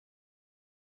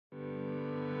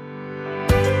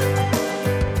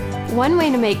One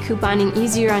way to make couponing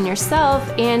easier on yourself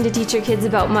and to teach your kids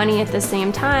about money at the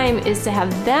same time is to have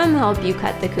them help you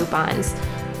cut the coupons.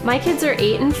 My kids are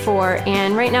 8 and 4,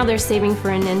 and right now they're saving for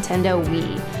a Nintendo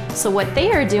Wii. So what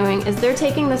they are doing is they're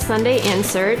taking the Sunday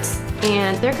inserts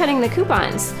and they're cutting the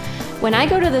coupons. When I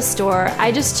go to the store,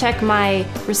 I just check my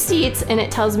receipts and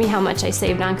it tells me how much I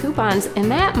saved on coupons,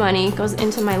 and that money goes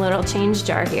into my little change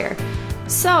jar here.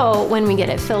 So when we get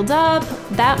it filled up,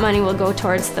 that money will go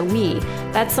towards the Wii.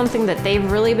 That's something that they've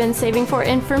really been saving for,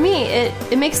 and for me,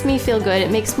 it makes me feel good.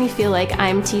 It makes me feel like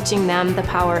I'm teaching them the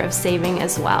power of saving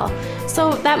as well.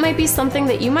 So that might be something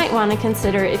that you might want to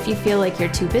consider if you feel like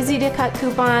you're too busy to cut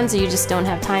coupons or you just don't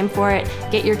have time for it.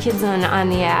 Get your kids on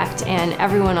the act, and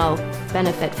everyone will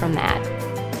benefit from that.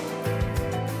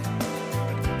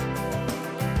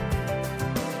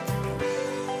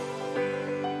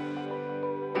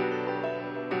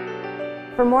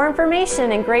 For more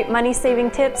information and great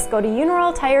money-saving tips, go to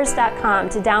uniroyaltires.com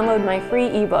to download my free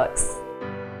ebooks.